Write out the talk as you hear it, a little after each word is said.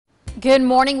Good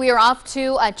morning. We are off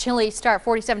to a chilly start.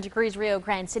 47 degrees Rio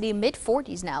Grande City, mid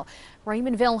 40s now.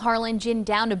 Raymondville, Harlingen,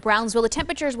 down to Brownsville. The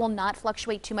temperatures will not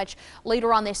fluctuate too much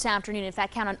later on this afternoon. In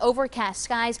fact, count on overcast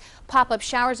skies, pop-up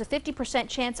showers, a 50%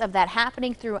 chance of that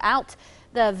happening throughout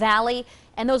the valley.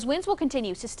 And those winds will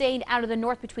continue, sustained out of the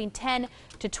north between 10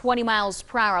 to 20 miles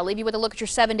per hour. I'll leave you with a look at your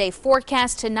 7-day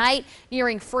forecast tonight.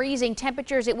 Nearing freezing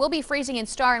temperatures. It will be freezing in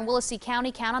Starr and Willacy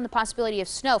County. Count on the possibility of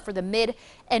snow for the mid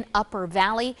and upper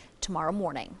valley tomorrow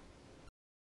morning.